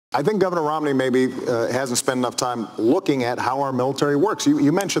I think Governor Romney maybe hasn't spent enough time looking at how our military works.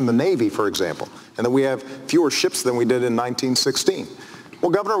 You mentioned the Navy, for example, and that we have fewer ships than we did in 1916.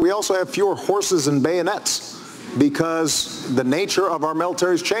 Well, Governor, we also have fewer horses and bayonets because the nature of our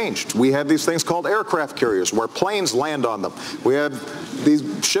military has changed. We have these things called aircraft carriers where planes land on them. We have these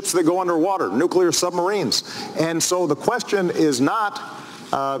ships that go underwater, nuclear submarines. And so the question is not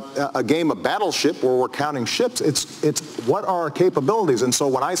a game of battleship where we're counting ships. It's what are our capabilities? And so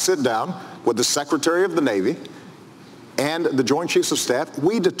when I sit down with the Secretary of the Navy and the Joint Chiefs of Staff,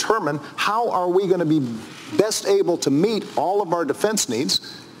 we determine how are we going to be best able to meet all of our defense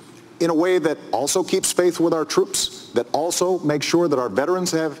needs in a way that also keeps faith with our troops, that also makes sure that our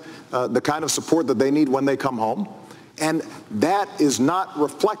veterans have the kind of support that they need when they come home. And that is not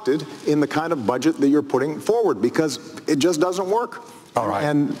reflected in the kind of budget that you're putting forward because it just doesn't work. All right.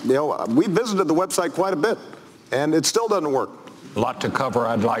 And, you know, we visited the website quite a bit, and it still doesn't work. A lot to cover.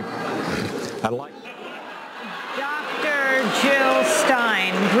 I'd like. Dr. Jill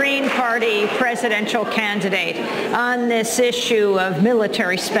Stein, Green Party presidential candidate, on this issue of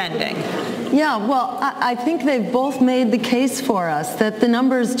military spending. Yeah, well, I think they've both made the case for us that the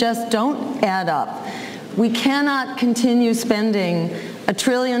numbers just don't add up. We cannot continue spending $1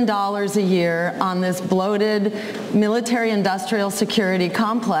 trillion a year on this bloated military-industrial security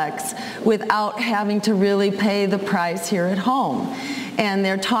complex without having to really pay the price here at home. And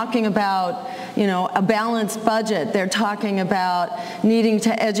they're talking about, you know, a balanced budget. They're talking about needing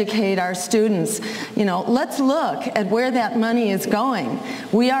to educate our students. You know, let's look at where that money is going.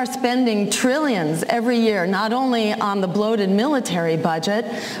 We are spending trillions every year, not only on the bloated military budget,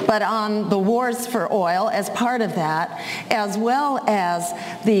 but on the wars for oil as part of that, as well as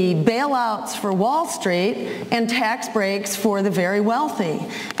the bailouts for Wall Street and tax breaks for the very wealthy.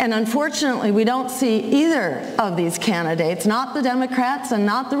 And unfortunately, we don't see either of these candidates, not the Democrats and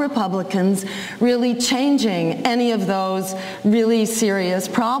not the Republicans, really changing any of those really serious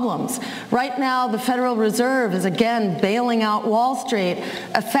problems. Right now, the Federal Reserve is again bailing out Wall Street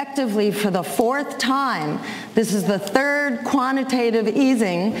effectively for the 4th time. This is the 3rd quantitative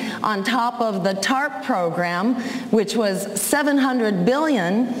easing on top of the TARP program, which was $700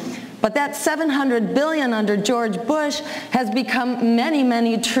 billion. But that $700 billion under George Bush has become many,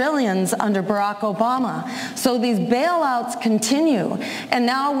 many trillions under Barack Obama. So these bailouts continue. And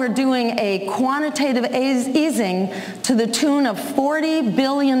now we're doing a quantitative easing to the tune of $40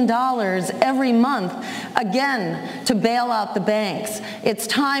 billion every month, again, to bail out the banks. It's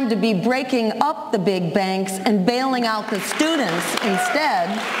time to be breaking up the big banks and bailing out the students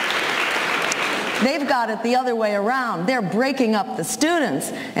instead. They've got it the other way around. They're breaking up the students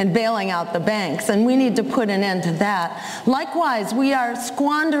and bailing out the banks, and we need to put an end to that. Likewise, we are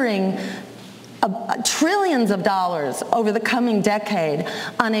squandering trillions of dollars over the coming decade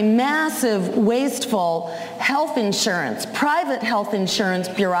on a massive, wasteful health insurance, private health insurance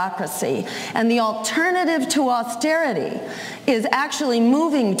bureaucracy. And the alternative to austerity is actually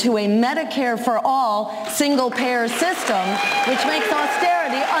moving to a Medicare for all single-payer system, which makes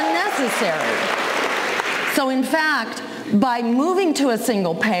austerity unnecessary. So in fact, by moving to a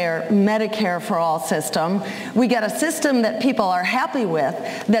single-payer Medicare for all system, we get a system that people are happy with,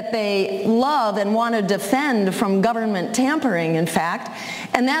 that they love and want to defend from government tampering, in fact,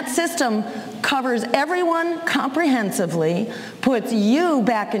 and that system covers everyone comprehensively, puts you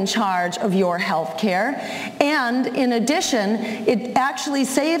back in charge of your health care, and in addition, it actually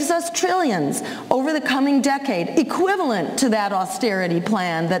saves us trillions over the coming decade, equivalent to that austerity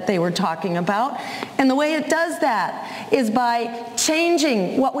plan that they were talking about. And the way it does that is by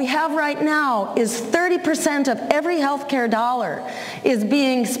changing what we have right now is 30% of every healthcare dollar is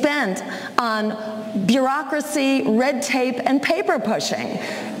being spent on bureaucracy, red tape, and paper pushing.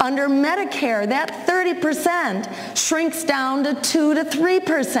 Under Medicare, that 30% shrinks down to 2 to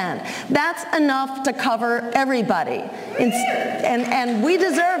 3%. That's enough to cover everybody. And we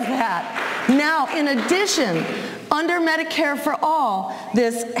deserve that. Now, in addition, under Medicare for All,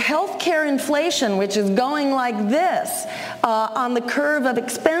 this healthcare inflation, which is going like this on the curve of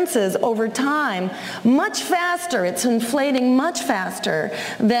expenses over time, much faster, it's inflating much faster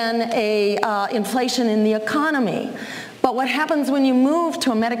than inflation in the economy. But what happens when you move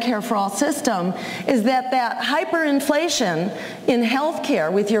to a Medicare for All system is that hyperinflation in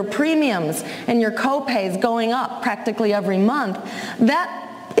healthcare with your premiums and your copays going up practically every month, that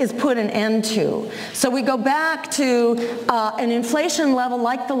is put an end to. So we go back to an inflation level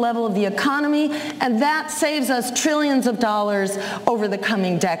like the level of the economy, and that saves us trillions of dollars over the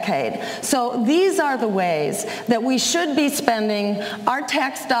coming decade. So these are the ways that we should be spending our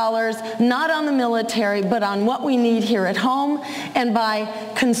tax dollars, not on the military, but on what we need here at home. And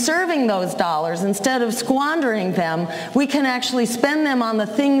by conserving those dollars, instead of squandering them, we can actually spend them on the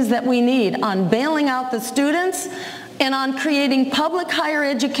things that we need, on bailing out the students and on creating public higher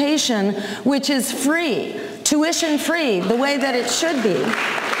education, which is free, tuition free, the way that it should be.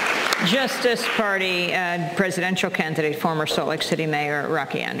 Justice Party presidential candidate, former Salt Lake City Mayor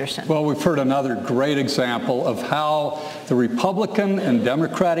Rocky Anderson. Well, we've heard another great example of how the Republican and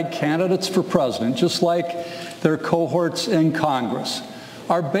Democratic candidates for president, just like their cohorts in Congress,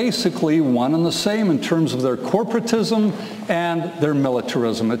 are basically one and the same in terms of their corporatism and their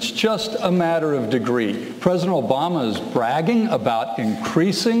militarism. It's just a matter of degree. President Obama is bragging about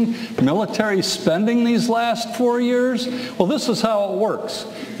increasing military spending these last 4 years. Well, this is how it works.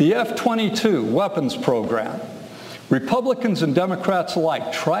 The F-22 weapons program. Republicans and Democrats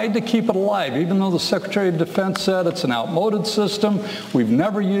alike tried to keep it alive, even though the Secretary of Defense said it's an outmoded system. We've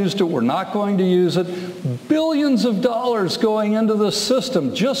never used it. We're not going to use it. Billions of dollars going into this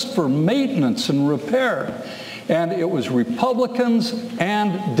system just for maintenance and repair. And it was Republicans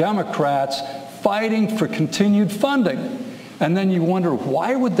and Democrats fighting for continued funding. And then you wonder,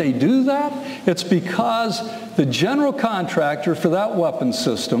 why would they do that? It's because the general contractor for that weapons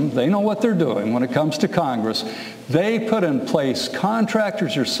system, they know what they're doing when it comes to Congress. They put in place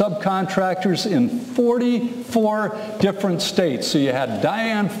contractors or subcontractors in 44 different states. So you had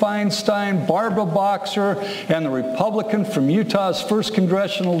Dianne Feinstein, Barbara Boxer, and the Republican from Utah's 1st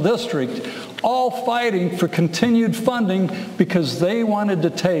Congressional District, all fighting for continued funding because they wanted to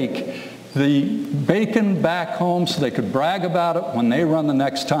take the bacon back home so they could brag about it when they run the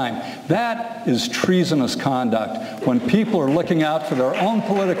next time. That is treasonous conduct, when people are looking out for their own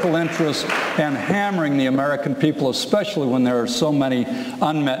political interests and hammering the American people, especially when there are so many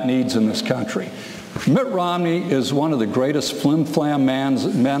unmet needs in this country. Mitt Romney is one of the greatest flim-flam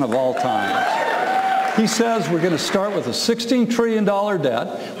men of all time. He says we're going to start with a $16 trillion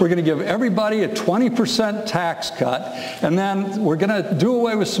debt, we're going to give everybody a 20% tax cut, and then we're going to do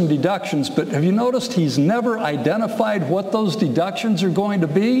away with some deductions. But have you noticed he's never identified what those deductions are going to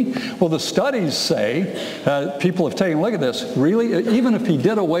be? Well, the studies say, people have taken a look at this, really, even if he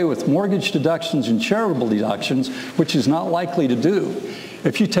did away with mortgage deductions and charitable deductions, which he's not likely to do,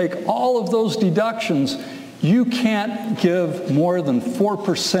 if you take all of those deductions, you can't give more than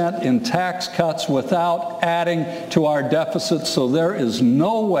 4% in tax cuts without adding to our deficit, so there is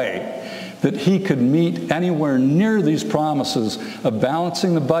no way that he could meet anywhere near these promises of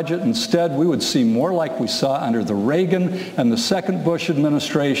balancing the budget. Instead, we would see more like we saw under the Reagan and the second Bush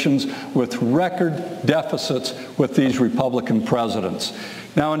administrations, with record deficits with these Republican presidents.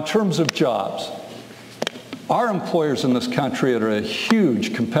 Now, in terms of jobs, our employers in this country are at a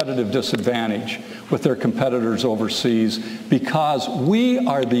huge competitive disadvantage with their competitors overseas, because we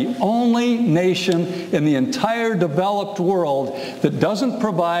are the only nation in the entire developed world that doesn't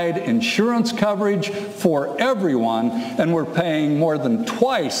provide insurance coverage for everyone, and we're paying more than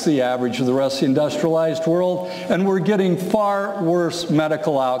twice the average of the rest of the industrialized world, and we're getting far worse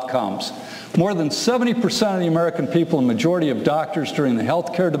medical outcomes. More than 70% of the American people, a majority of doctors during the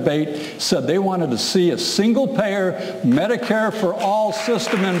health care debate, said they wanted to see a single-payer Medicare for all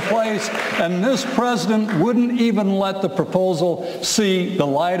system in place, and this president wouldn't even let the proposal see the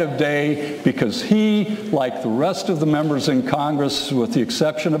light of day, because he, like the rest of the members in Congress, with the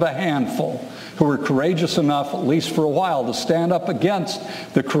exception of a handful, who were courageous enough, at least for a while, to stand up against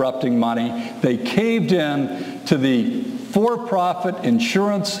the corrupting money, they caved in to the for-profit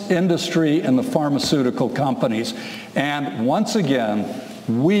insurance industry and the pharmaceutical companies. And once again,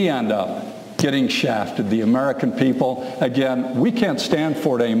 we end up getting shafted, the American people. Again, we can't stand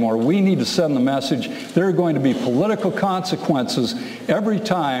for it anymore. We need to send the message there are going to be political consequences every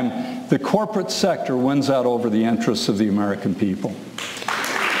time the corporate sector wins out over the interests of the American people.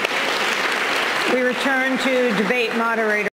 We return to debate moderator